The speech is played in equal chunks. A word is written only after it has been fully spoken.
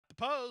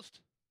post.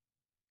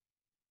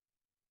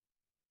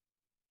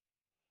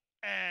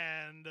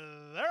 And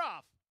they're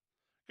off.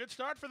 Good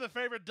start for the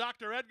favorite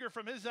Dr. Edgar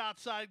from his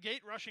outside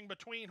gate, rushing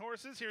between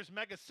horses. Here's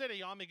Mega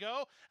City on the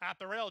go. At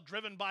the rail,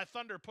 Driven by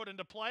Thunder put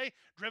into play.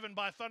 Driven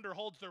by Thunder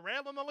holds the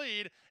rail in the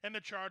lead in the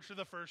charge to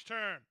the first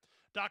turn.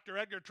 Dr.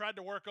 Edgar tried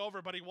to work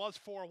over, but he was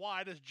 4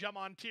 wide as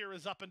Gemontier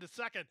is up into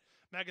second.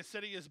 Mega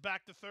City is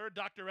back to third.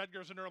 Dr.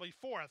 Edgar's an early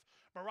fourth.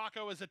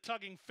 Morocco is a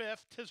tugging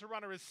fifth.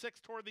 Tizarunner is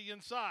sixth toward the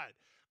inside.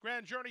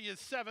 Grand Journey is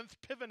seventh.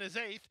 Piven is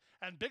eighth.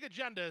 And Big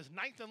Agenda is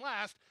ninth and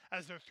last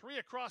as they're 3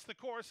 across the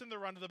course in the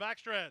run to the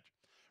backstretch.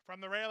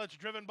 From the rail, it's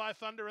Driven by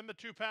Thunder in the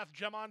two-path.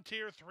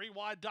 Gemontier, 3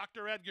 wide,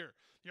 Dr. Edgar.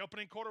 The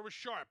opening quarter was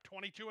sharp,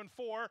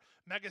 22-4.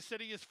 Mega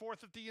City is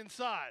fourth at the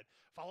inside.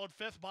 Followed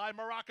fifth by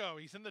Morocco.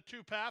 He's in the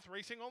two-path,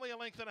 racing only a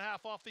length and a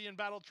half off the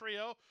embattled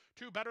trio.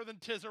 2 better than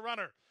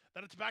Tizarunner.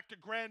 Then it's back to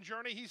Grand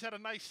Journey. He's had a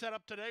nice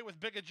setup today with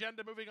Big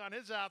Agenda moving on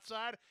his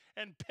outside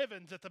and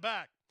Piven's at the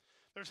back.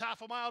 There's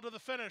half a mile to the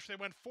finish. They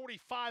went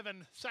 45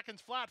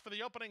 seconds flat for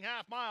the opening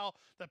half mile.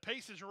 The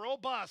pace is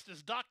robust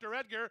as Dr.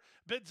 Edgar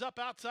bids up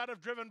outside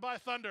of Driven by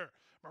Thunder.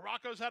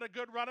 Morocco's had a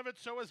good run of it,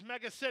 so is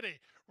Mega City.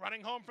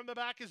 Running home from the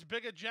back is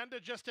Big Agenda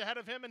just ahead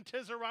of him and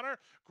Tizarunner.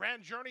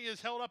 Grand Journey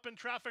is held up in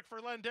traffic for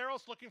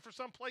Landeros, looking for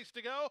some place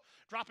to go.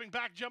 Dropping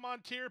back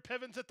Gemontier,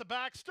 Piven's at the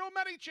back. Still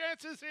many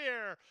chances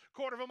here.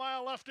 Quarter of a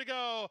mile left to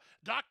go.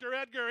 Dr.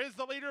 Edgar is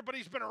the leader, but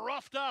he's been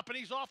roughed up and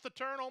he's off the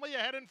turn, only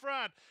ahead in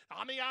front.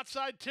 On the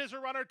outside,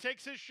 Tizarunner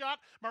takes his shot.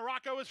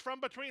 Morocco is from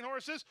between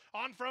horses.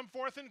 On from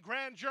fourth and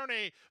Grand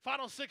Journey.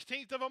 Final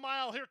 16th of a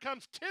mile. Here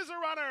comes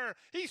Tizarunner.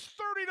 He's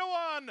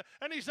 30-1,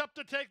 and he's up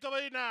to take the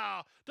lead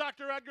now.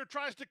 Dr. Edgar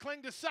tries to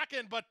cling to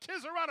second, but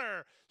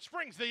Tizarunner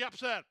springs the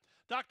upset.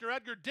 Dr.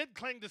 Edgar did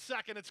cling to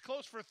second. It's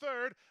close for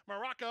third.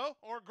 Morocco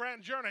or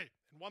Grand Journey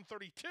in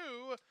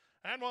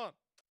 132-1.